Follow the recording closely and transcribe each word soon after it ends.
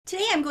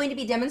Today I'm going to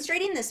be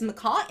demonstrating this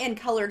Macaw and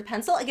colored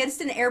pencil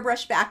against an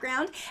airbrush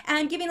background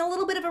and giving a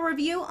little bit of a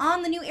review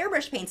on the new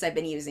airbrush paints I've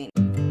been using.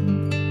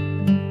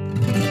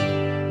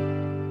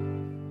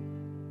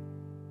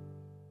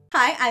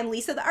 Hi, I'm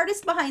Lisa, the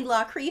artist behind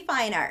Lachri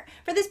Fine Art.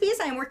 For this piece,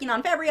 I am working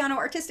on Fabriano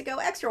Artistico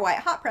Extra White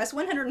Hot Press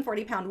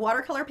 140-pound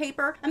watercolor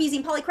paper. I'm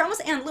using polychromos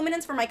and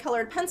luminance for my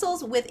colored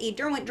pencils with a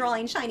Derwent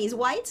Drawing Chinese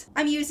White.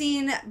 I'm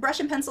using brush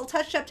and pencil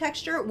touch-up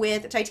texture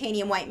with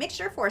titanium white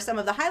mixture for some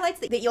of the highlights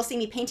that you'll see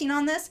me painting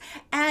on this.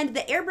 And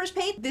the airbrush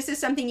paint, this is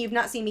something you've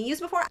not seen me use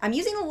before. I'm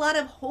using a lot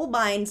of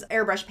Holbein's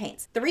airbrush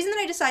paints. The reason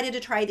that I decided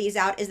to try these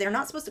out is they're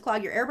not supposed to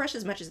clog your airbrush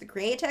as much as the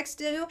Createx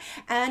do,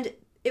 and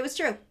it was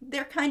true.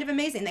 They're kind of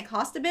amazing. They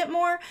cost a bit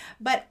more,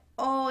 but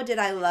oh, did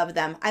I love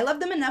them. I love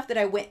them enough that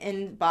I went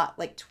and bought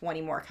like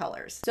 20 more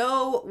colors.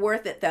 So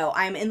worth it though.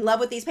 I'm in love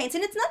with these paints,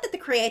 and it's not that the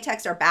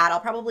Createx are bad. I'll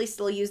probably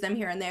still use them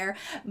here and there,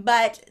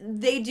 but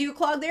they do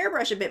clog the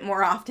airbrush a bit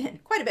more often,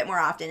 quite a bit more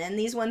often. And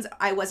these ones,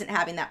 I wasn't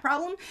having that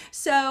problem.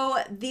 So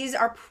these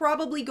are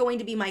probably going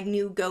to be my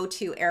new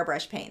go-to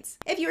airbrush paints.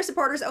 If you're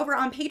supporters over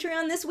on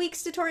Patreon, this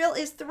week's tutorial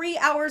is 3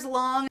 hours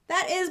long.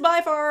 That is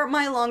by far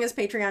my longest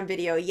Patreon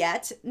video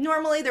yet.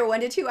 Normally they're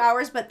 1 to 2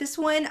 hours, but this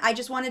one, I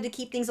just wanted to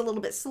keep things a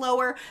little bit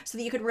slower so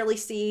that you could really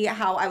see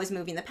how I was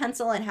moving the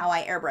pencil and how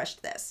I airbrushed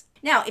this.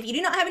 Now, if you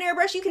do not have an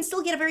airbrush, you can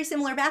still get a very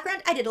similar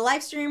background. I did a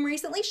live stream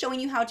recently showing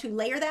you how to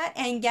layer that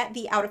and get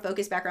the out of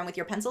focus background with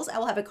your pencils. I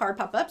will have a card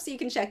pop up so you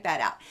can check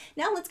that out.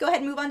 Now let's go ahead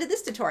and move on to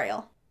this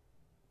tutorial.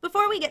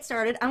 Before we get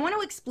started, I want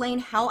to explain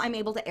how I'm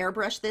able to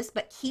airbrush this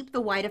but keep the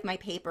white of my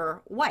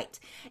paper white.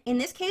 In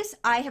this case,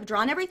 I have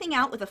drawn everything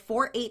out with a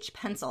 4H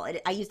pencil.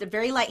 I used a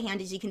very light hand.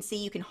 As you can see,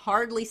 you can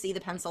hardly see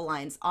the pencil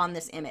lines on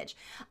this image.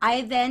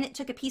 I then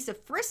took a piece of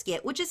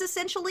Frisket, which is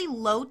essentially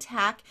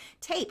low-tack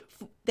tape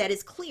that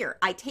is clear.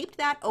 I taped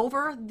that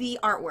over the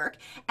artwork,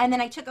 and then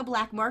I took a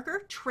black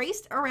marker,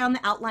 traced around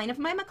the outline of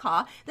my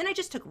macaw, then I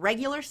just took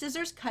regular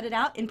scissors, cut it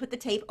out, and put the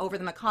tape over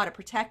the macaw to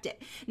protect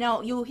it.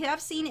 Now, you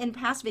have seen in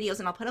past videos,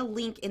 and I'll put a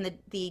link in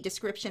the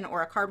description,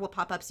 or a card will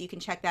pop up so you can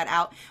check that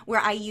out,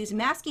 where I use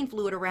masking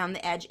fluid around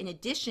the edge in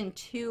addition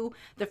to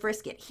the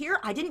Frisket. Here,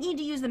 I didn't need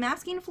to use the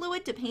masking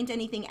fluid to paint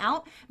anything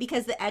out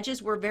because the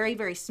edges were very,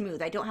 very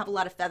smooth. I don't have a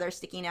lot of feathers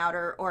sticking out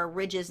or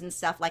ridges and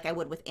stuff like I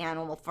would with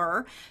animal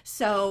fur.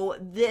 So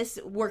this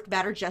worked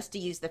better just to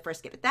use the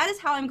Frisket. But that is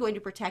how I'm going to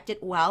protect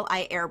it while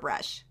I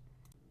airbrush.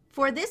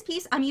 For this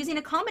piece, I'm using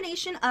a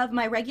combination of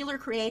my regular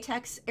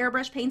Createx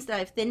airbrush paints that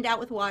I've thinned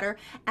out with water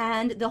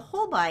and the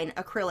Holbein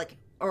acrylic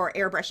or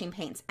airbrushing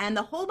paints. And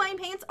the Holbein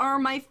paints are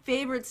my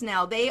favorites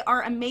now. They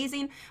are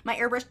amazing. My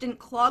airbrush didn't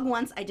clog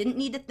once. I didn't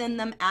need to thin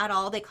them at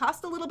all. They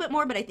cost a little bit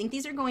more, but I think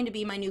these are going to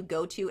be my new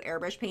go-to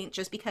airbrush paint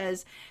just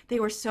because they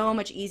were so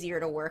much easier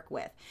to work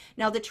with.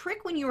 Now, the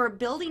trick when you are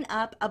building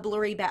up a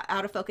blurry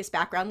out of focus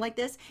background like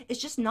this is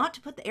just not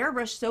to put the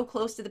airbrush so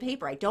close to the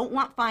paper. I don't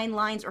want fine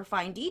lines or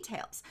fine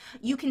details.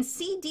 You can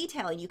see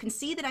detailing. You can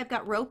see that I've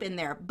got rope in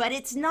there, but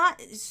it's not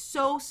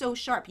so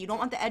sharp. You don't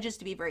want the edges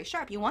to be very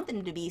sharp. You want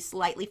them to be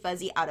slightly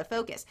fuzzy out of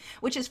focus,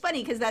 which is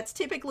funny because that's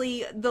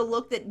typically the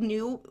look that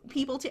new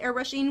people to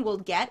airbrushing will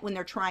get when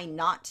they're trying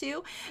not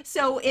to.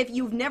 So if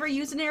you've never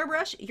used an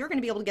airbrush, you're going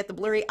to be able to get the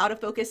blurry out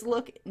of focus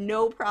look,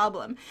 no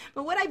problem.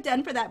 But what I've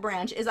done for that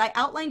branch is I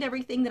outlined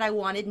everything that I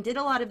wanted and did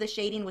a lot of the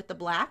shading with the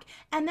black,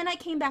 and then I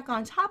came back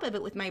on top of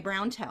it with my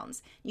brown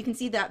tones. You can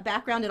see that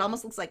background, it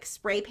almost looks like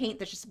spray paint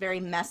that's just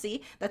very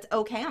messy. That's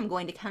okay. I'm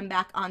going to come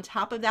back on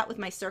top of that with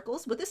my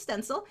circles with a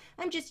stencil.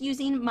 I'm just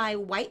using my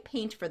white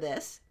paint for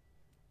this.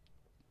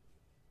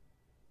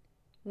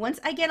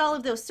 Once I get all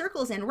of those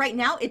circles in, right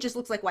now it just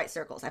looks like white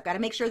circles. I've got to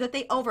make sure that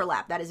they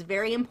overlap. That is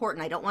very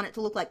important. I don't want it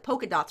to look like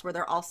polka dots where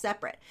they're all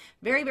separate.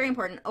 Very, very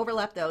important.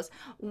 Overlap those.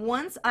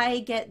 Once I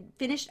get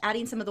finished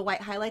adding some of the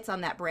white highlights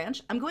on that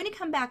branch, I'm going to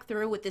come back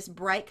through with this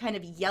bright kind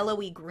of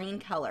yellowy green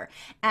color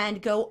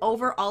and go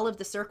over all of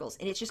the circles.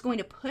 And it's just going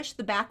to push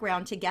the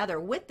background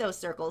together with those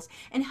circles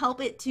and help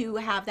it to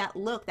have that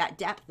look, that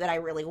depth that I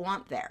really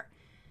want there.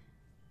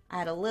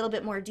 Add a little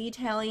bit more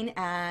detailing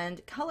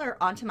and color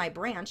onto my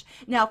branch.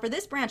 Now for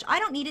this branch, I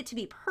don't need it to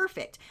be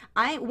perfect.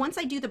 Once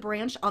I do the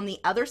branch on the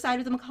other side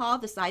of the macaw,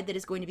 the side that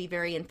is going to be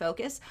very in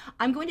focus,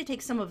 I'm going to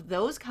take some of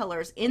those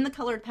colors in the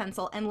colored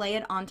pencil and lay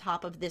it on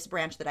top of this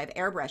branch that I've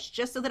airbrushed,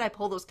 just so that I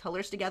pull those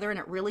colors together and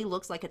it really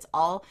looks like it's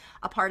all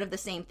a part of the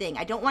same thing.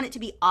 I don't want it to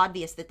be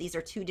obvious that these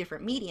are two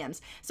different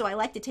mediums, so I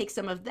like to take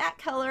some of that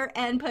color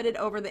and put it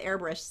over the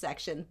airbrush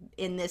section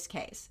in this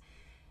case.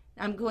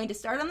 I'm going to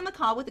start on the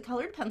macaw with the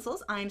colored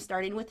pencils. I'm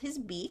starting with his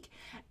beak.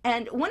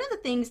 And one of the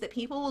things that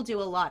people will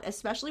do a lot,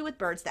 especially with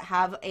birds that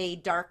have a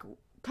dark,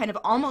 kind of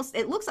almost,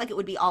 it looks like it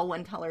would be all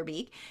one color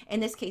beak,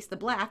 in this case the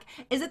black,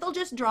 is that they'll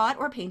just draw it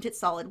or paint it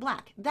solid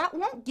black. That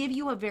won't give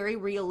you a very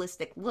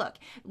realistic look.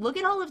 Look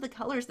at all of the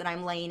colors that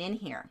I'm laying in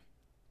here.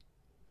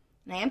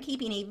 And I am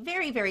keeping a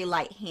very, very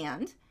light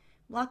hand,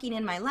 blocking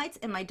in my lights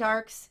and my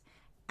darks.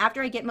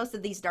 After I get most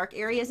of these dark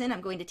areas in, I'm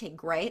going to take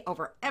gray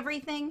over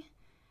everything.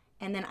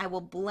 And then I will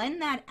blend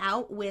that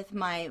out with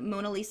my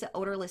Mona Lisa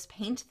odorless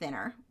paint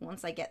thinner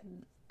once I get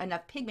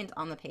enough pigment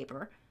on the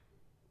paper.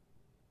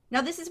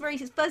 Now this is very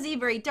fuzzy,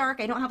 very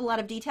dark. I don't have a lot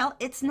of detail.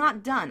 It's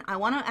not done. I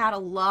want to add a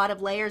lot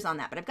of layers on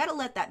that, but I've got to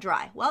let that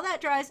dry. While that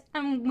dries,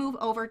 I'm move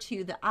over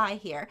to the eye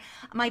here.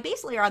 My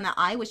base layer on the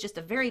eye was just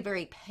a very,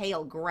 very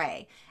pale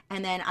gray,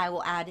 and then I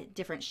will add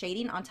different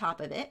shading on top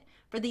of it.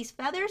 For these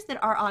feathers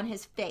that are on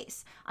his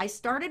face, I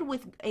started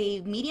with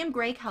a medium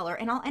gray color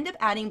and I'll end up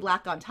adding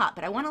black on top,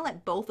 but I want to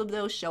let both of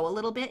those show a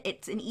little bit.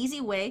 It's an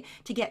easy way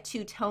to get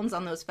two tones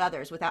on those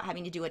feathers without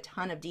having to do a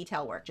ton of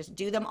detail work. Just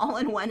do them all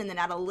in one and then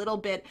add a little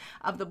bit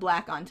of the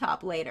black on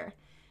top later.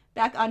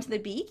 Back onto the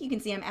beak, you can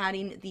see I'm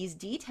adding these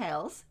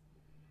details.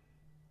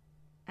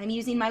 I'm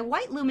using my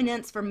white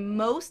luminance for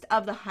most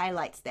of the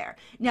highlights there.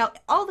 Now,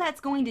 all that's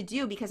going to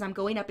do, because I'm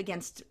going up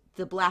against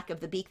the black of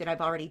the beak that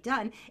I've already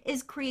done,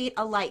 is create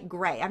a light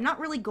gray. I'm not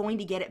really going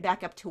to get it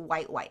back up to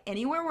white.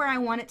 Anywhere where I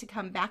want it to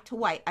come back to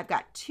white, I've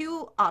got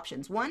two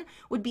options. One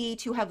would be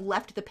to have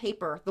left the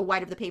paper, the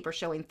white of the paper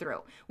showing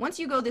through. Once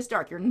you go this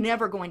dark, you're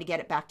never going to get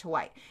it back to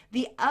white.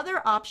 The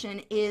other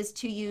option is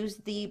to use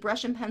the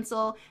brush and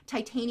pencil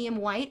titanium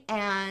white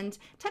and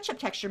touch-up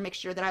texture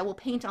mixture that I will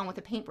paint on with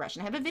a paintbrush.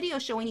 And I have a video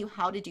showing you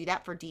how to do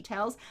that for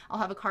details. I'll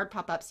have a card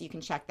pop up so you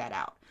can check that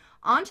out.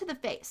 Onto the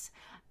face.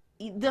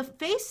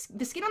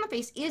 The skin on the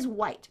face is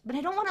white, but I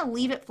don't want to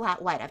leave it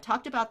flat white. I've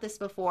talked about this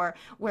before,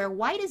 where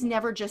white is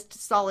never just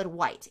solid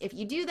white. If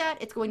you do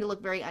that, it's going to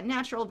look very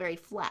unnatural, very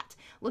flat.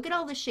 Look at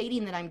all the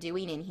shading that I'm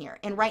doing in here.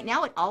 And right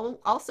now it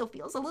also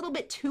feels a little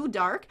bit too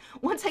dark.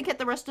 Once I get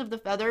the rest of the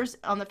feathers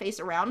on the face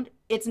around,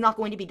 it's not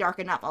going to be dark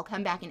enough. I'll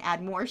come back and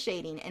add more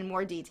shading and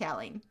more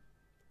detailing.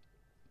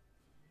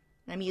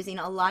 I'm using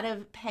a lot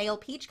of pale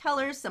peach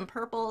colors, some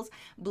purples,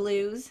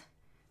 blues.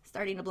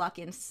 Starting to block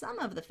in some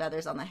of the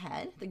feathers on the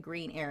head, the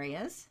green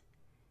areas.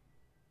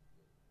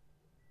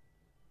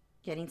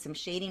 Getting some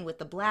shading with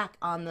the black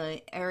on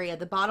the area,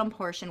 the bottom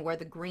portion where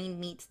the green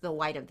meets the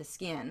white of the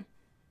skin.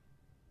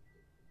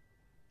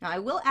 Now I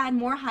will add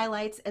more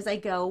highlights as I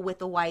go with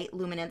the white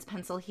luminance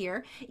pencil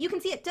here. You can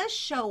see it does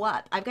show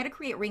up. I've got to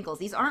create wrinkles.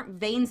 These aren't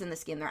veins in the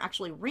skin, they're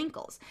actually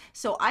wrinkles.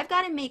 So I've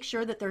got to make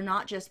sure that they're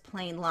not just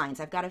plain lines.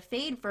 I've got to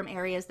fade from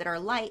areas that are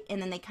light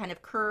and then they kind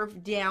of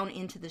curve down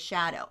into the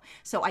shadow.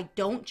 So I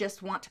don't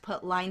just want to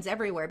put lines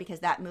everywhere,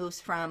 because that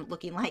moves from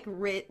looking like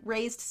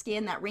raised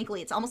skin, that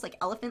wrinkly, it's almost like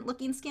elephant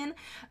looking skin,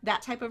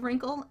 that type of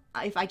wrinkle.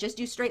 If I just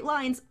do straight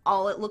lines,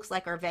 all it looks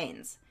like are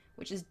veins,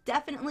 which is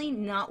definitely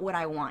not what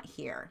I want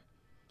here.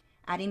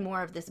 Adding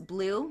more of this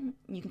blue.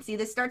 You can see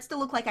this starts to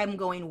look like I'm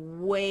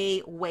going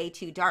way, way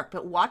too dark,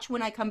 but watch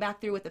when I come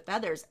back through with the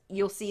feathers,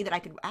 you'll see that I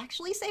could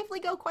actually safely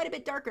go quite a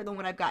bit darker than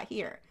what I've got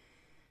here.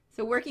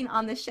 So working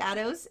on the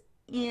shadows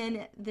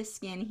in the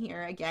skin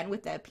here, again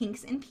with the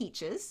pinks and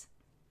peaches.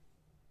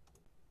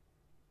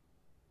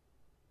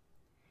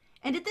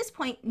 And at this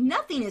point,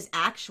 nothing is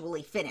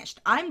actually finished.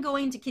 I'm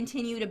going to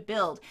continue to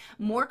build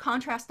more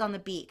contrast on the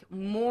beak,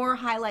 more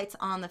highlights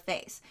on the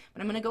face.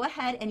 But I'm going to go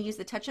ahead and use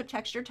the touch-up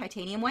texture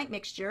titanium white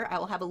mixture. I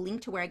will have a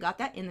link to where I got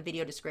that in the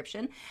video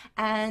description.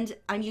 And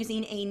I'm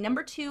using a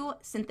number 2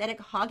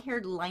 synthetic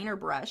hog-haired liner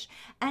brush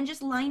and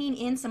just lining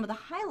in some of the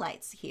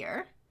highlights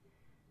here.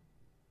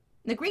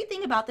 The great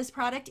thing about this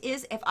product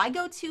is if I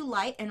go too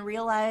light and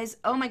realize,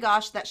 oh my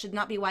gosh, that should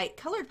not be white,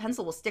 colored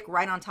pencil will stick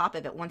right on top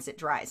of it once it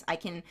dries. I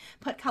can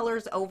put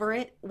colors over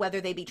it,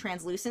 whether they be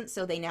translucent,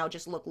 so they now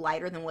just look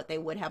lighter than what they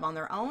would have on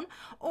their own,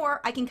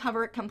 or I can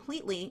cover it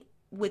completely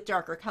with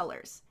darker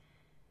colors.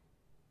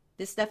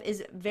 This stuff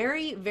is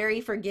very,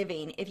 very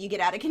forgiving if you get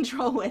out of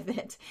control with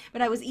it.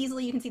 But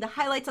you can see the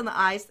highlights on the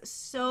eyes,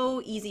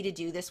 so easy to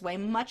do this way,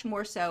 much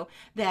more so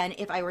than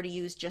if I were to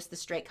use just the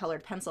straight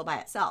colored pencil by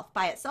itself.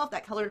 By itself,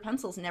 that colored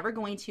pencil is never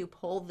going to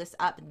pull this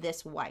up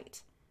this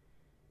white.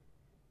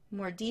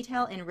 More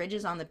detail and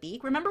ridges on the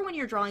beak. Remember when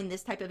you're drawing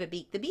this type of a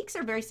beak, the beaks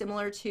are very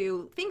similar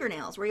to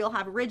fingernails, where you'll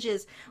have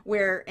ridges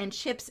and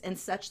chips and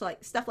stuff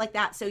like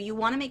that. So you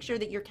want to make sure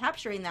that you're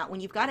capturing that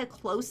when you've got a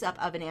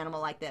close-up of an animal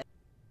like this.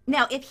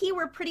 Now, if he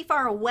were pretty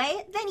far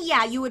away, then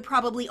yeah, you would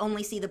probably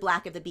only see the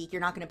black of the beak. You're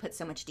not going to put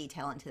so much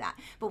detail into that.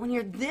 But when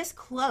you're this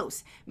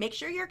close, make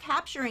sure you're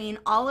capturing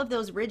all of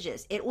those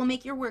ridges. It will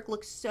make your work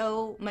look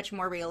so much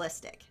more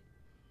realistic.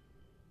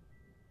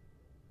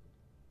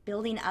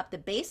 Building up the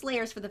base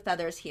layers for the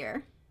feathers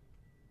here.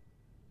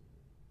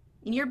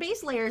 In your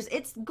base layers,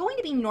 it's going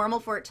to be normal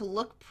for it to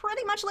look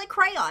pretty much like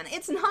crayon.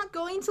 It's not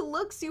going to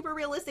look super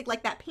realistic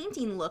like that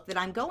painting look that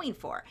I'm going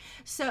for.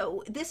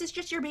 So this is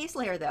just your base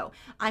layer though.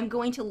 I'm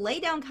going to lay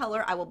down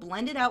color. I will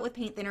blend it out with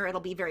paint thinner. It'll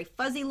be very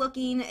fuzzy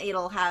looking.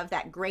 It'll have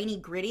that grainy,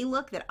 gritty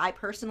look that I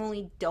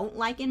personally don't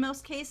like in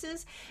most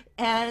cases.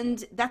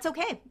 And that's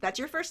okay. That's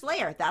your first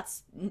layer.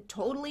 That's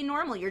totally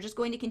normal. You're just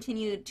going to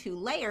continue to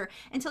layer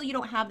until you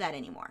don't have that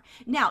anymore.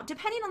 Now,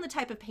 depending on the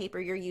type of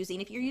paper you're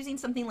using, if you're using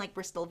something like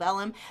Bristol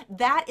Vellum,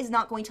 that is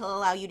not going to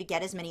allow you to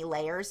get as many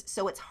layers.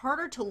 So it's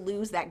harder to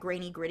lose that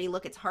grainy, gritty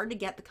look. It's hard to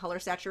get the color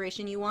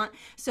saturation you want.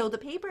 So the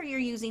paper you're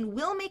using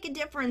will make a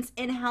difference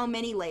in how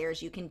many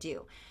layers you can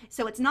do.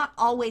 So it's not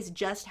always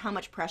just how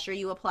much pressure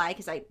you apply,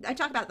 because I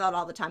talk about that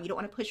all the time. You don't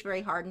want to push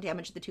very hard and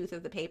damage the tooth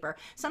of the paper.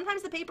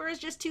 Sometimes the paper is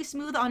just too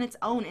smooth on its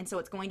own, and so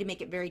it's going to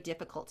make it very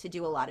difficult to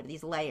do a lot of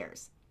these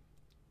layers.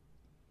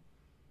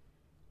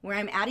 Where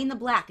I'm adding the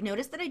black,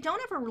 notice that I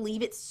don't ever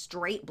leave it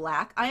straight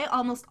black. I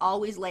almost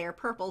always layer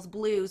purples,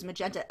 blues,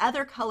 magenta,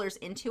 other colors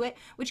into it,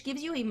 which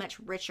gives you a much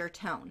richer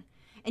tone.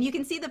 And you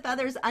can see the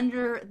feathers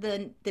under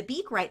the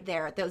beak right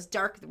there, those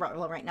dark,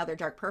 well, right now they're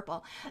dark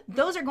purple.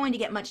 Those are going to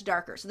get much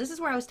darker. So this is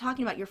where I was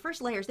talking about your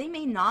first layers. They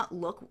may not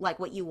look like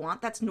what you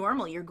want. That's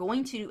normal. You're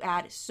going to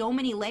add so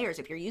many layers.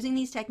 If you're using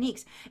these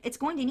techniques, it's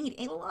going to need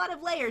a lot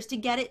of layers to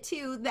get it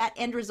to that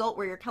end result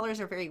where your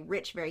colors are very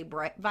rich, very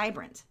bright,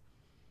 vibrant.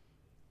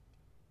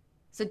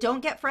 So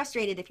don't get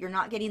frustrated if you're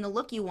not getting the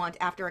look you want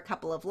after a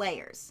couple of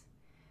layers.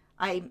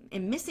 I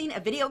am missing a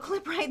video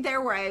clip right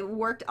there where I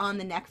worked on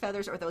the neck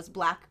feathers, or those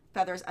black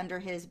feathers under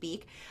his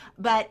beak.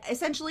 But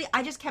essentially,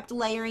 I just kept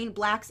layering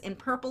blacks and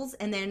purples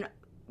and then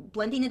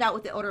blending it out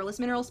with the odorless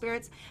mineral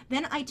spirits.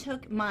 Then I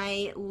took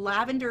my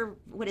lavender,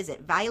 what is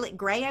it, violet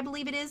gray, I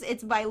believe it is.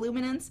 It's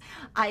Bioluminance.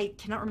 I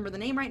cannot remember the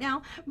name right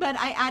now, but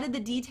I added the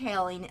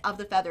detailing of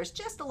the feathers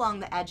just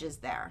along the edges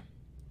there.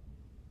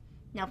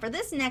 Now for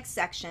this next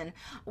section,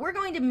 we're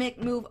going to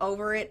move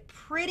over it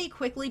pretty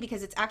quickly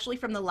because it's actually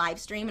from the live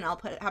stream, and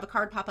I'll have a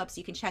card pop up so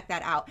you can check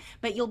that out.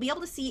 But you'll be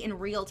able to see in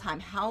real time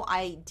how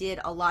I did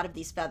a lot of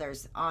these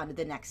feathers on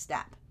the next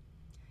step.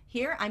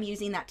 Here I'm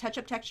using that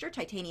touch-up texture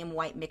titanium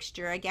white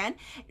mixture again.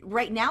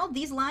 Right now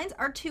these lines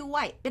are too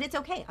white, but it's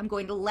okay. I'm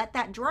going to let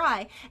that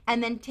dry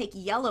and then take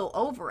yellow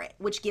over it,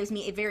 which gives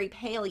me a very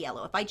pale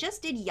yellow. If I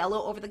just did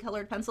yellow over the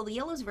colored pencil, the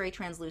yellow is very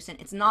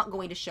translucent. It's not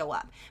going to show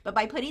up. But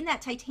by putting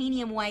that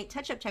titanium white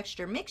touch-up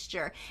texture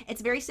mixture,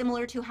 it's very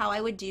similar to how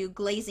I would do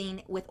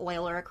glazing with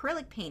oil or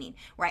acrylic painting,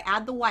 where I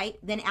add the white,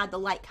 then add the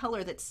light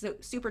color that's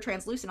super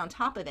translucent on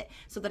top of it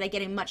so that I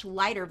get a much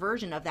lighter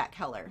version of that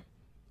color.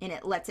 And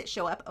it lets it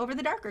show up over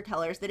the darker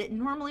colors that it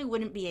normally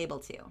wouldn't be able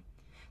to.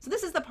 So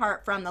this is the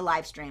part from the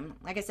live stream.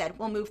 Like I said,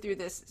 we'll move through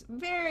this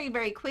very,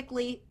 very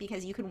quickly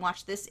because you can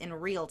watch this in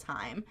real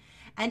time.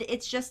 And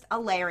it's just a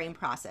layering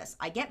process.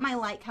 I get my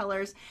light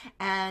colors,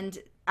 and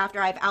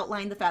after I've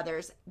outlined the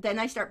feathers, then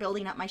I start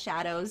building up my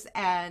shadows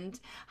and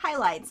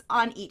highlights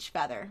on each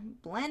feather,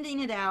 blending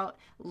it out.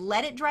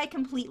 Let it dry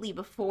completely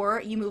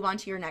before you move on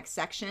to your next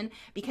section,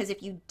 because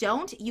if you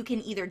don't, you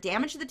can either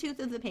damage the tooth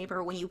of the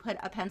paper when you put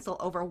a pencil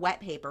over wet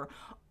paper,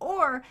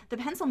 or the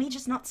pencil may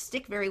just not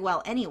stick very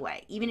well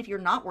anyway. Even if you're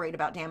not worried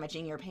about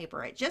damaging your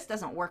paper, it just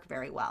doesn't work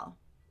very well.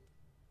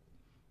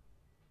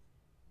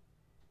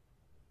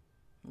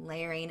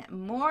 Layering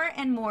more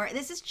and more.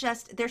 This is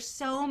just, there's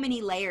so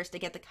many layers to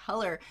get the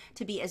color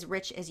to be as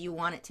rich as you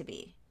want it to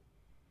be.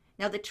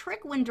 Now the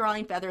trick when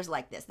drawing feathers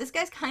like this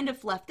guy's kind of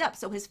fluffed up,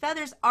 so his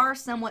feathers are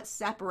somewhat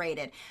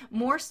separated,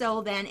 more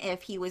so than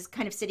if he was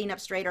kind of sitting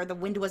up straight or the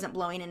wind wasn't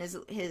blowing and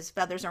his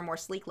feathers are more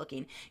sleek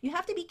looking. You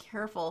have to be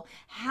careful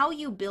how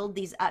you build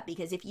these up,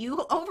 because if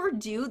you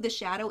overdo the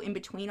shadow in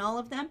between all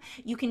of them,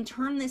 you can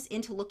turn this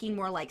into looking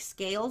more like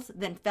scales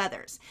than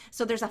feathers.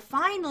 So there's a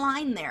fine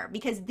line there,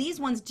 because these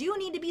ones do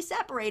need to be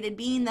separated,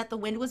 being that the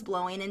wind was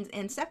blowing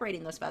and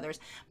separating those feathers,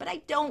 but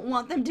I don't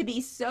want them to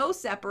be so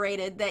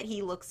separated that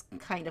he looks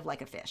kind of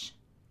like a fish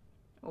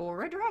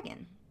or a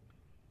dragon.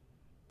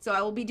 So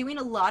I will be doing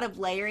a lot of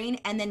layering,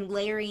 and then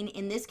layering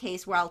in this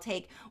case where I'll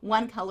take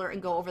one color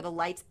and go over the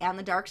lights and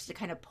the darks to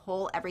kind of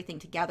pull everything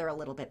together a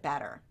little bit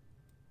better.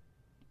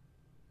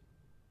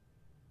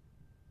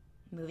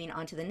 Moving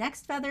on to the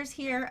next feathers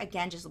here,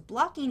 again, just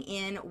blocking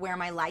in where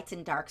my lights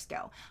and darks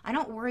go. I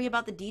don't worry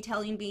about the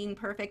detailing being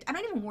perfect. I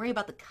don't even worry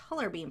about the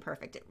color being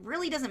perfect. It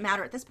really doesn't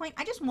matter at this point.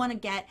 I just want to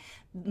get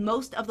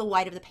most of the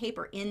white of the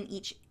paper in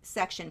each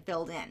section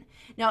filled in.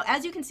 Now,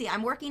 as you can see,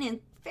 I'm working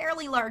in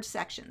fairly large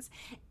sections.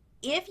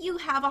 If you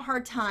have a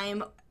hard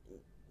time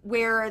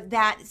where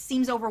that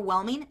seems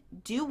overwhelming,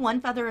 do one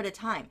feather at a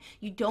time.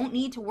 You don't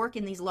need to work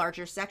in these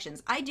larger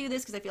sections. I do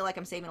this because I feel like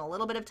I'm saving a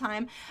little bit of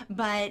time,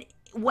 but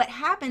what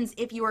happens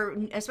if you're,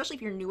 especially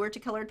if you're newer to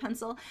colored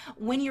pencil,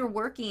 when you're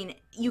working,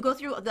 you go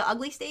through the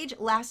ugly stage,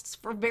 lasts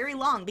for very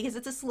long because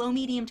it's a slow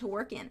medium to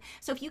work in.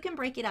 So if you can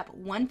break it up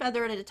one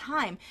feather at a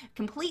time,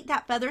 complete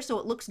that feather so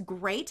it looks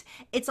great,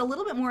 it's a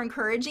little bit more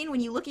encouraging when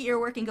you look at your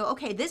work and go,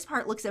 okay, this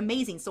part looks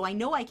amazing, so I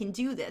know I can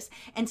do this,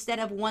 instead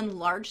of one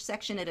large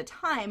section at a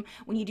time.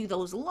 When you do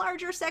those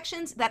larger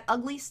sections, that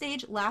ugly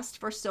stage lasts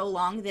for so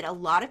long that a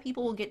lot of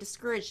people will get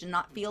discouraged and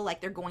not feel like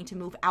they're going to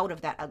move out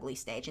of that ugly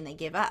stage, and they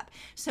give up.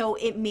 So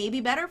it may be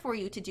better for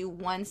you to do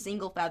one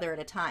single feather at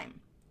a time.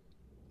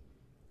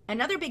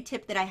 Another big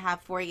tip that I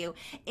have for you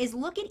is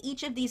look at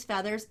each of these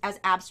feathers as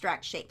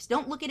abstract shapes.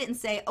 Don't look at it and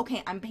say,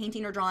 okay, I'm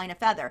painting or drawing a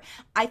feather.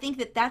 I think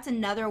that that's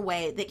another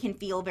way that can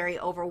feel very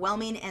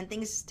overwhelming, and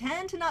things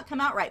tend to not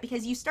come out right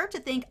because you start to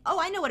think,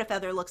 oh, I know what a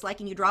feather looks like,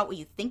 and you draw what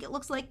you think it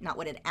looks like, not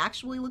what it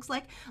actually looks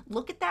like.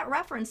 Look at that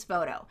reference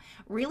photo.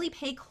 Really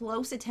pay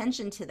close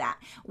attention to that.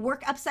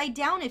 Work upside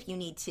down if you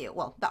need to.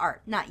 Well, the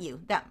art, not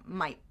you. That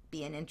might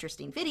be an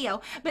interesting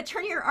video, but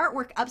turn your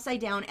artwork upside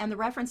down and the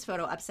reference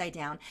photo upside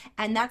down,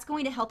 and that's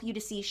going to help you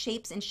to see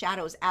shapes and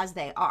shadows as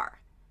they are.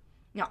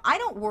 Now, I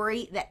don't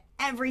worry that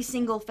every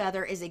single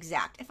feather is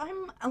exact. If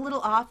I'm a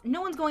little off,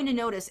 no one's going to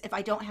notice if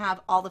I don't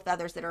have all the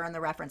feathers that are in the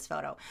reference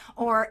photo,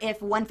 or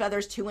if one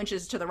feather's 2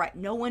 inches to the right.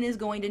 No one is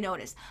going to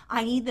notice.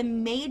 I need the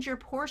major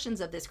portions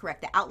of this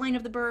correct. The outline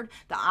of the bird,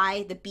 the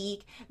eye, the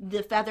beak,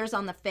 the feathers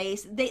on the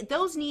face,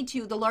 those need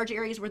to, the large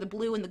areas where the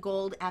blue and the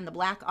gold and the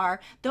black are,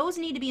 those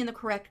need to be in the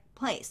correct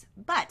place.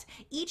 But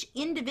each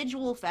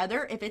individual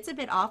feather, if it's a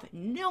bit off,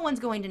 no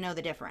one's going to know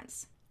the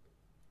difference.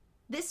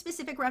 This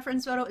specific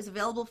reference photo is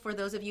available for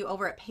those of you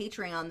over at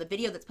Patreon. The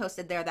video that's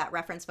posted there, that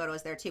reference photo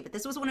is there too. But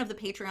this was one of the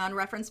Patreon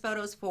reference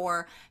photos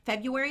for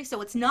February,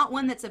 so it's not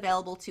one that's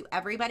available to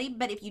everybody.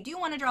 But if you do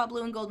want to draw a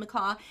blue and gold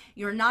macaw,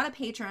 you're not a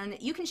patron,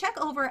 you can check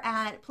over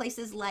at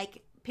places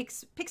like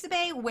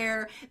Pixabay,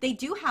 where they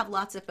do have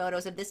lots of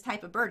photos of this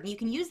type of bird. And you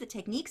can use the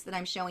techniques that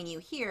I'm showing you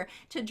here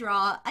to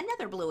draw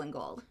another blue and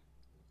gold.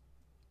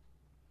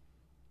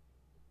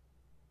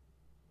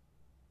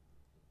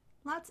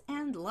 Lots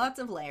and lots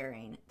of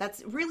layering.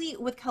 That's really,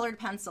 with colored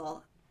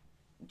pencil,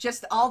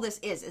 just all this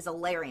is a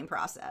layering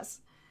process.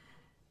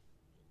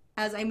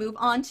 As I move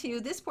on to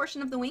this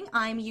portion of the wing,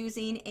 I'm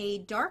using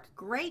a dark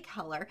gray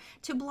color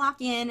to block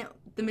in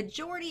the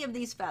majority of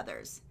these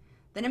feathers.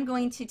 Then I'm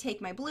going to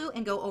take my blue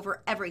and go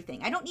over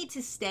everything. I don't need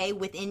to stay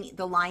within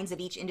the lines of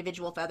each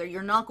individual feather.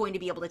 You're not going to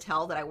be able to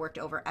tell that I worked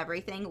over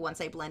everything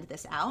once I blend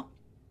this out.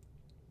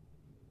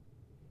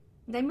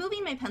 And I'm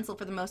moving my pencil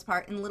for the most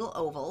part in little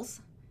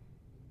ovals.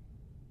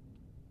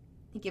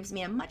 It gives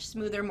me a much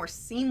smoother, more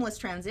seamless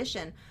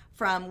transition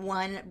from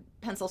one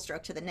pencil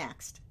stroke to the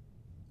next.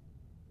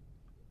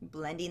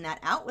 Blending that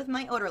out with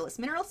my odorless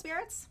mineral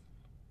spirits.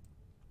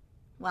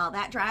 While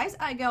that dries,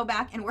 I go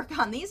back and work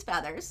on these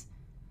feathers.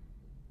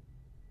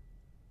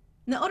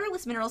 The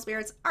odorless mineral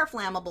spirits are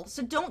flammable,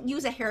 so don't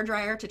use a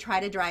hairdryer to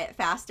try to dry it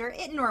faster.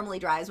 It normally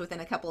dries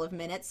within a couple of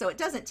minutes, so it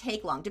doesn't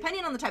take long,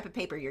 depending on the type of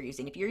paper you're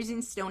using. If you're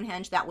using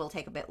Stonehenge, that will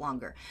take a bit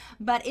longer,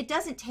 but it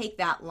doesn't take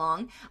that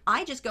long.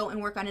 I just go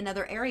and work on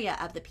another area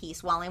of the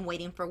piece while I'm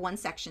waiting for one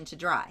section to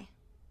dry.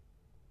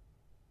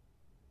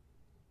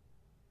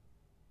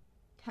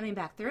 Coming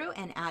back through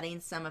and adding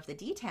some of the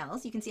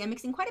details, you can see I'm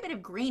mixing quite a bit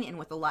of green in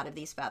with a lot of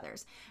these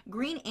feathers.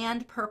 Green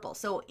and purple.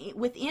 So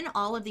within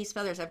all of these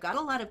feathers, I've got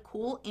a lot of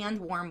cool and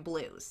warm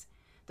blues.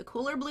 The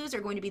cooler blues are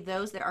going to be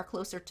those that are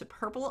closer to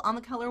purple on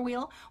the color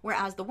wheel,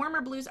 whereas the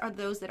warmer blues are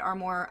those that are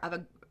more of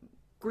a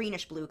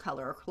greenish blue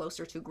color or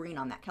closer to green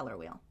on that color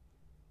wheel.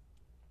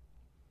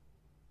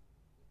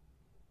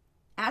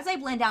 As I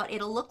blend out,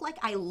 it'll look like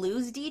I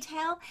lose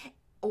detail,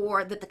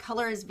 or that the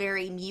color is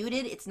very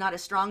muted, it's not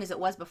as strong as it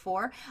was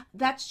before.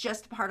 That's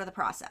just part of the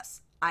process.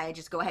 I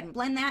just go ahead and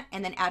blend that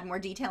and then add more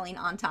detailing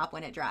on top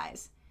when it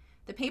dries.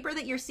 The paper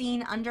that you're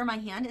seeing under my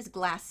hand is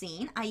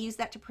glassine. I use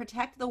that to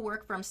protect the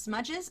work from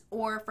smudges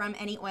or from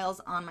any oils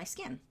on my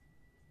skin.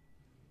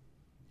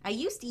 I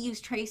used to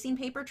use tracing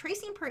paper.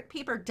 Tracing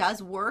paper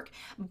does work,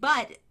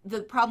 but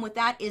the problem with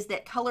that is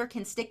that color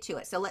can stick to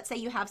it. So let's say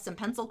you have some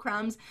pencil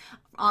crumbs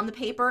on the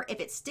paper. If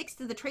it sticks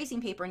to the tracing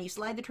paper and you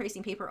slide the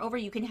tracing paper over,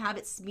 you can have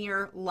it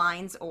smear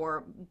lines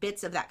or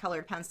bits of that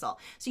colored pencil.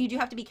 So you do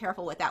have to be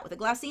careful with that. With a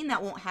glassine,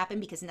 that won't happen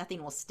because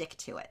nothing will stick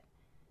to it.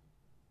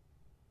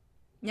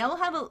 Now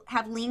we'll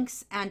have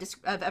links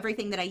of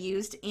everything that I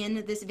used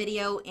in this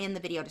video in the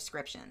video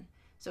description.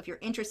 So if you're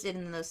interested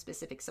in those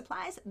specific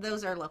supplies,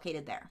 those are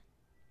located there.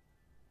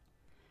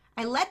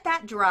 I let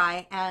that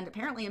dry, and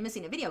apparently I'm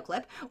missing a video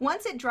clip.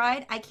 Once it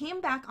dried, I came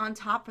back on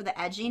top for the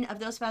edging of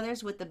those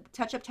feathers with the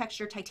touch-up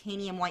texture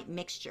titanium white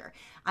mixture.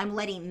 I'm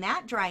letting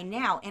that dry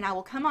now, and I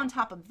will come on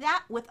top of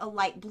that with a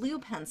light blue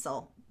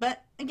pencil.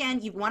 But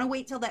again, you want to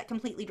wait till that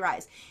completely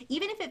dries.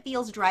 Even if it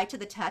feels dry to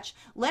the touch,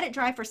 let it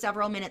dry for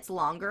several minutes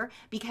longer,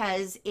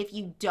 because if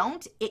you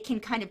don't, it can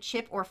kind of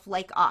chip or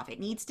flake off.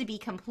 It needs to be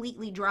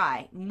completely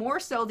dry,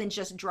 more so than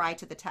just dry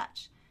to the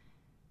touch.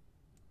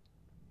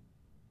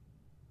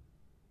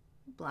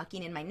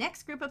 Blocking in my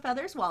next group of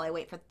feathers while I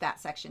wait for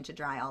that section to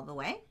dry all the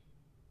way.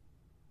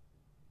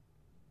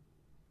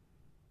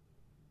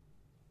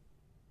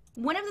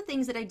 One of the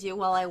things that I do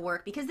while I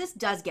work, because this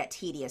does get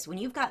tedious, when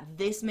you've got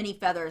this many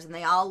feathers and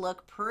they all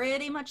look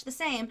pretty much the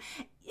same,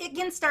 it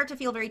can start to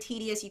feel very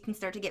tedious. You can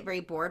start to get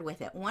very bored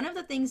with it. One of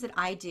the things that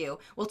I do,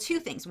 well, two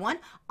things. One,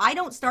 I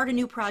don't start a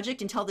new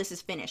project until this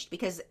is finished,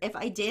 because if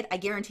I did, I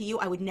guarantee you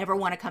I would never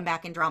want to come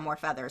back and draw more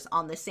feathers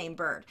on the same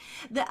bird.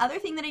 The other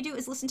thing that I do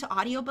is listen to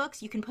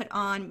audiobooks. You can put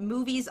on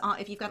movies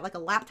if you've got like a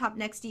laptop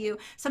next to you,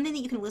 something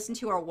that you can listen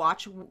to or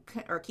watch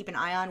or keep an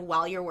eye on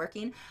while you're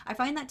working. I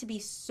find that to be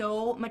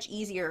so much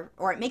easier,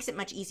 or it makes it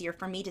much easier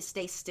for me to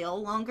stay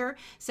still longer.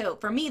 So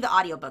for me, the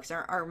audiobooks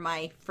are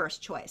my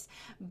first choice.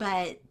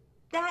 But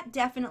that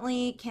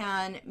definitely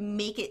can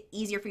make it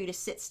easier for you to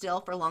sit still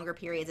for longer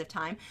periods of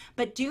time.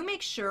 But do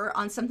make sure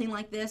on something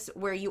like this,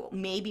 where you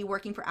may be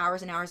working for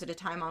hours and hours at a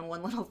time on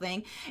one little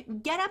thing,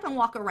 get up and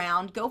walk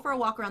around, go for a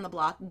walk around the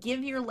block,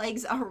 give your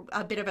legs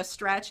a bit of a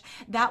stretch.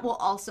 That will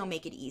also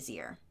make it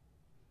easier.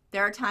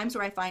 There are times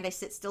where I find I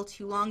sit still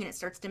too long and it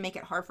starts to make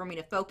it hard for me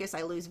to focus.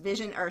 I lose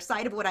vision or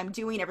sight of what I'm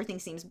doing. Everything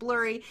seems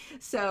blurry.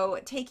 So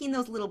taking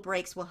those little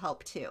breaks will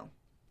help too.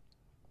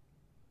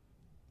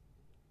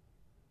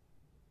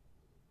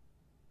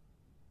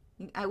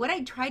 What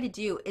I try to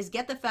do is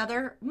get the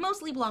feather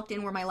mostly blocked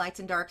in where my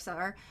lights and darks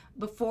are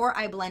before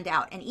I blend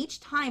out. And each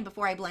time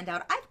before I blend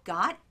out, I've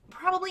got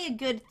probably a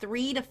good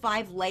 3 to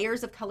 5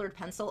 layers of colored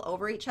pencil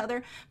over each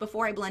other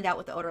before I blend out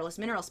with the odorless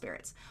mineral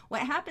spirits.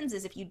 What happens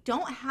is if you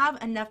don't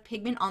have enough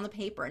pigment on the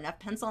paper, enough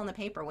pencil on the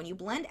paper, when you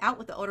blend out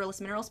with the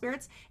odorless mineral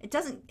spirits,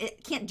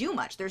 it can't do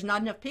much. There's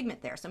not enough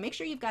pigment there. So make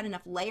sure you've got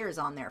enough layers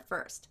on there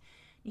first.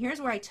 Here's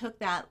where I took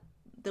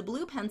the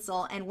blue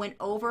pencil and went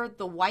over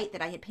the white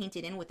that I had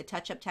painted in with the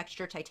touch-up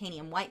texture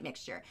titanium white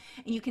mixture.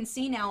 And you can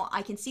see now,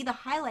 I can see the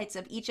highlights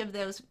of each of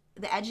those,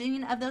 the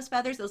edging of those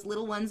feathers, those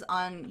little ones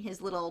on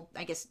his little,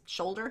 I guess,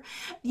 shoulder.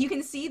 You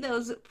can see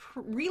those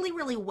really,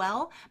 really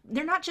well.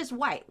 They're not just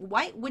white.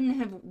 White wouldn't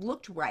have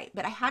looked right,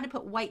 but I had to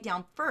put white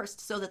down first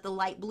so that the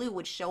light blue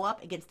would show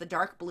up against the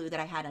dark blue that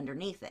I had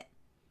underneath it.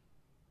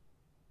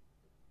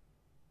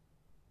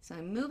 So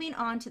I'm moving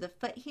on to the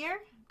foot here.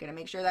 I'm gonna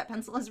make sure that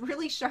pencil is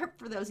really sharp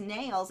for those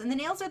nails. And the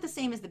nails are the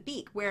same as the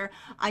beak, where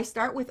I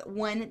start with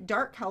one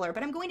dark color,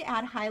 but I'm going to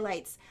add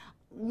highlights,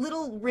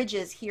 little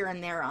ridges here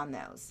and there on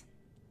those.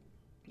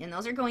 And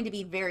those are going to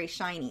be very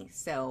shiny,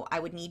 so I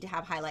would need to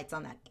have highlights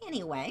on that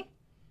anyway.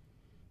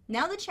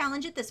 Now the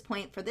challenge at this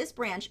point for this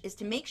branch is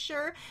to make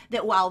sure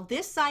that while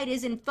this side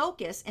is in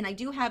focus, and I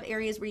do have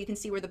areas where you can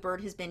see where the bird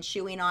has been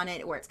chewing on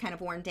it or it's kind of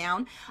worn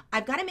down,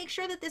 I've got to make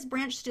sure that this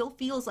branch still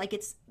feels like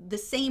it's the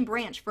same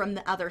branch from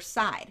the other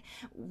side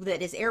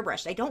that is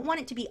airbrushed. I don't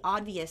want it to be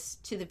obvious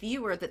to the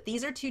viewer that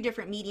these are two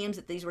different mediums,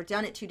 that these were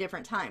done at two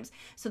different times.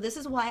 So this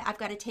is why I've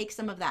got to take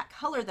some of that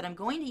color that I'm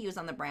going to use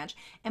on the branch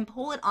and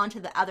pull it onto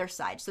the other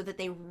side so that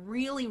they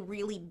really,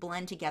 really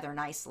blend together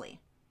nicely.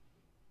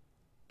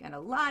 Got a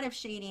lot of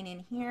shading in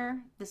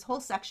here. This whole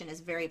section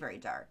is very, very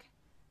dark.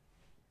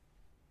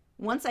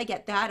 Once I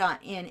get that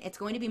in, it's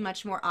going to be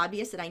much more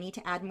obvious that I need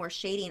to add more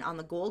shading on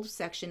the gold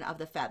section of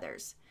the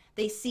feathers.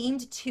 They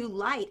seemed too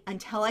light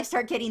until I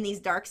start getting these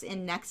darks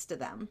in next to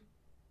them.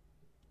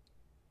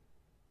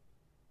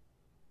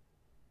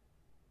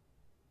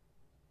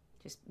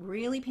 Just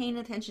really paying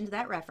attention to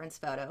that reference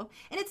photo.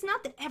 And it's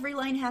not that every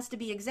line has to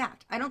be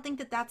exact. I don't think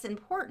that that's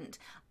important.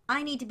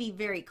 I need to be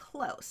very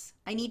close.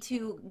 I need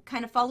to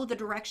kind of follow the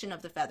direction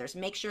of the feathers,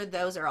 make sure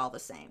those are all the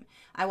same.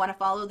 I want to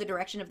follow the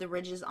direction of the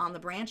ridges on the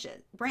branch.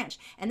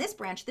 And this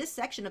branch, this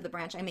section of the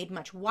branch, I made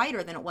much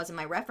wider than it was in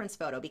my reference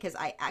photo because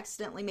I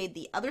accidentally made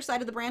the other side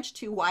of the branch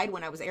too wide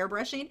when I was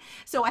airbrushing.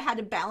 So I had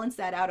to balance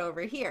that out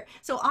over here.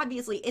 So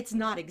obviously it's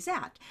not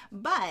exact,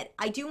 but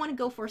I do want to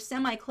go for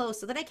semi-close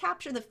so that I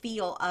capture the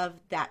feel of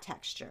that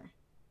texture.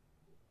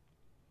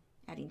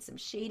 Adding some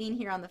shading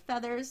here on the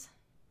feathers.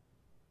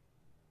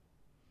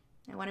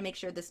 I want to make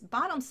sure this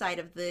bottom side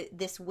of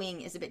this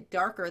wing is a bit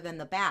darker than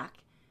the back,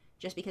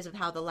 just because of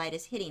how the light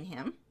is hitting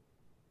him.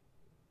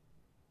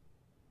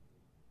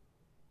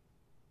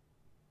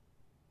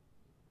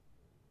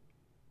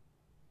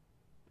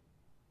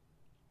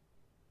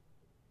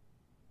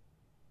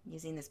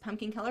 Using this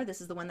pumpkin color,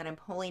 this is the one that I'm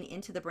pulling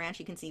into the branch.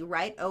 You can see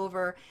right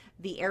over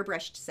the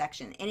airbrushed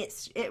section, and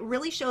it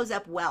really shows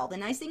up well. The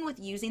nice thing with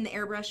using the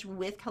airbrush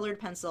with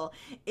colored pencil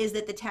is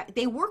that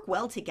they work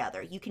well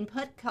together. You can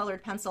put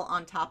colored pencil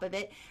on top of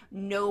it,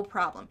 no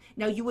problem.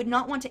 Now you would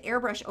not want to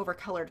airbrush over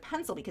colored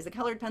pencil because the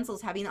colored pencil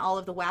is having all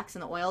of the wax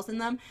and the oils in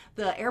them.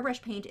 The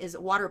airbrush paint is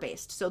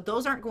water-based, so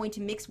those aren't going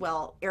to mix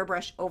well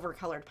airbrush over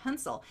colored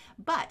pencil,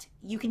 but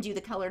you can do the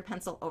colored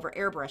pencil over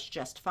airbrush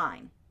just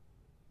fine.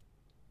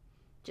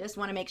 Just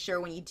want to make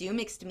sure when you do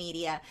mixed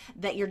media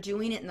that you're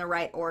doing it in the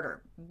right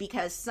order,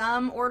 because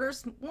some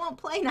orders won't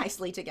play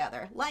nicely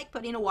together, like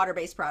putting a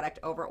water-based product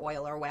over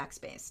oil or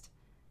wax-based.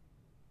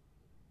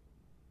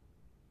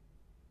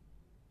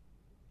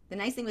 The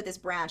nice thing with this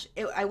branch,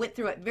 I went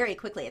through it very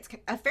quickly. It's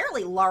a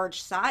fairly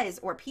large size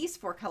or piece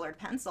for colored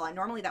pencil, and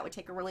normally that would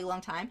take a really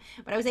long time,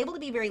 but I was able to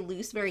be very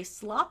loose, very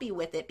sloppy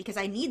with it because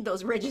I need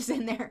those ridges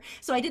in there.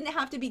 So I didn't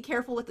have to be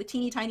careful with the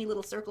teeny tiny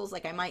little circles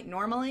like I might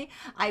normally.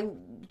 I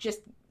just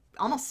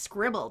almost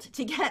scribbled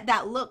to get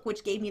that look,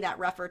 which gave me that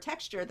rougher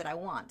texture that I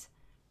want.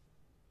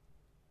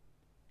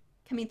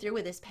 coming through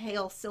with this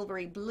pale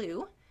silvery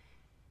blue,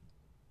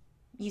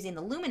 using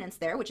the luminance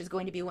there, which is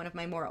going to be one of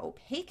my more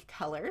opaque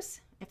colors.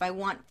 If I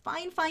want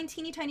fine,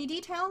 teeny tiny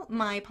detail,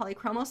 my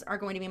polychromos are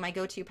going to be my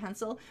go-to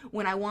pencil.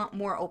 When I want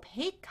more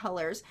opaque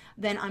colors,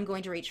 then I'm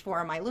going to reach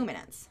for my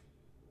luminance.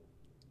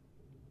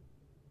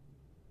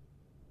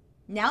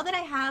 Now that I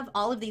have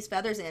all of these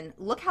feathers in,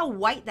 look how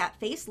white that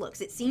face looks.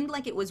 It seemed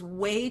like it was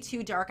way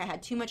too dark. I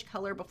had too much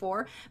color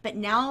before, but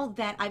now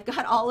that I've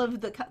got all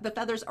of the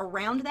feathers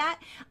around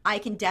that, I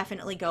can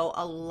definitely go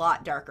a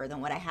lot darker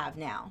than what I have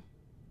now.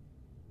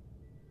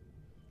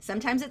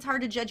 Sometimes it's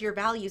hard to judge your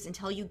values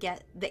until you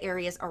get the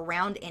areas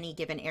around any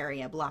given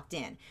area blocked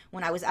in.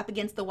 When I was up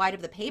against the white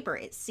of the paper,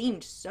 it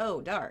seemed so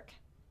dark,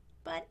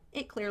 but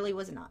it clearly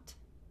was not.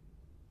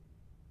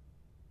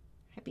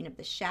 Hyping up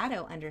the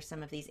shadow under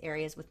some of these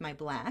areas with my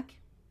black.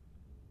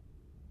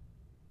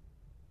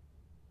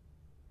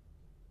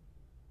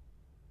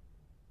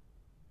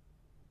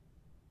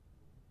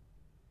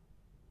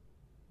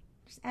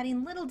 Just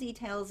adding little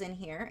details in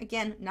here.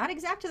 Again, not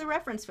exact to the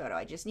reference photo.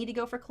 I just need to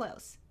go for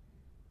close.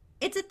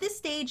 It's at this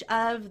stage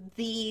of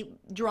the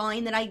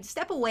drawing that I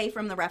step away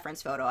from the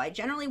reference photo. I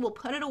generally will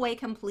put it away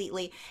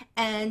completely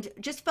and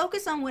just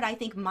focus on what I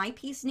think my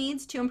piece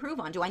needs to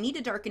improve on. Do I need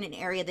to darken an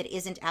area that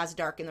isn't as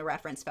dark in the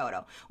reference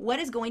photo? What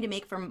is going to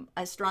make for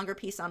a stronger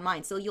piece on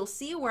mine? So you'll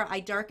see where I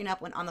darken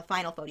up on the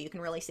final photo. You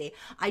can really see.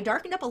 I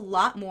darkened up a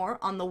lot more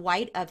on the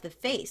white of the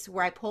face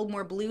where I pulled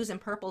more blues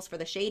and purples for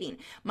the shading.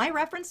 My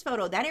reference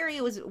photo, that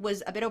area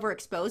was a bit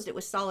overexposed. It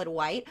was solid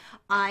white.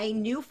 I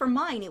knew for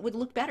mine it would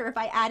look better if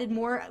I added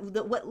more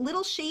what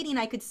little shading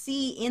I could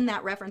see in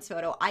that reference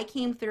photo. I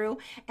came through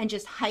and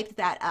just hyped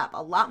that up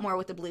a lot more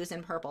with the blues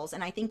and purples,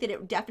 and I think that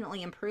it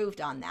definitely improved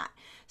on that.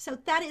 So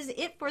that is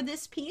it for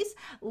this piece.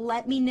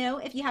 Let me know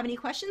if you have any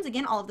questions.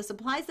 Again, all of the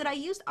supplies that I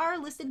used are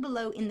listed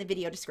below in the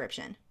video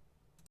description.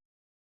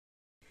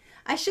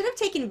 I should have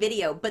taken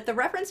video, but the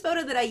reference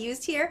photo that I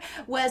used here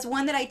was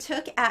one that I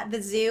took at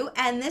the zoo,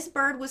 and this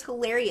bird was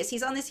hilarious.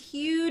 He's on this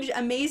huge,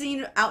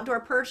 amazing outdoor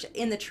perch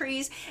in the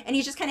trees, and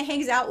he just kind of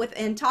hangs out with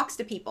and talks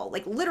to people,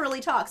 like literally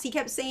talks. He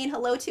kept saying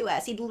hello to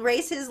us. He'd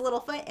raise his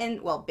little foot,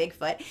 and well, big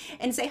foot,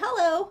 and say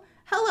hello,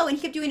 hello, and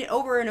he kept doing it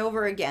over and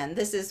over again.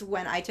 This is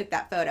when I took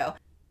that photo.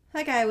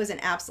 That guy was an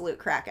absolute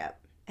crack up.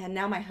 And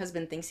now my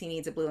husband thinks he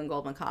needs a blue and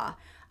gold macaw.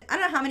 I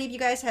don't know how many of you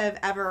guys have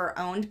ever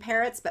owned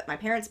parrots, but my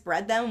parents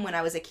bred them when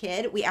I was a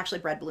kid. We actually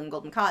bred blue and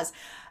gold macaws.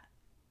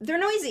 They're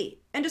noisy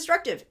and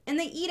destructive, and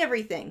they eat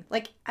everything,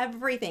 like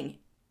everything.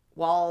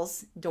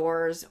 Walls,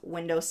 doors,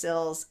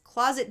 windowsills,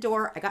 closet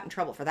door. I got in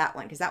trouble for that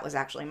one because that was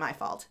actually my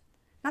fault.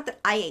 Not that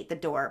I ate the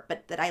door,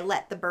 but that I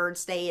let the bird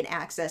stay in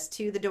access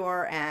to the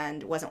door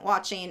and wasn't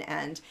watching,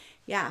 and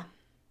yeah.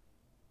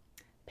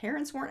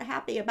 Parents weren't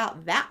happy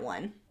about that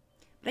one.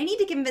 But I need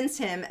to convince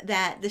him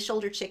that the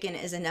shoulder chicken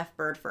is enough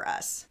bird for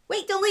us.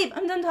 Wait, don't leave.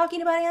 I'm done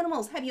talking about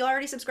animals. Have you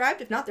already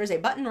subscribed? If not, there's a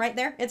button right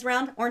there. It's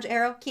round, orange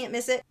arrow, can't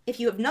miss it. If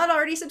you have not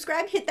already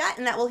subscribed, hit that,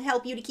 and that will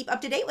help you to keep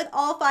up to date with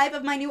all 5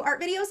 of my new art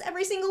videos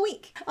every single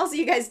week. I'll see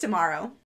you guys tomorrow.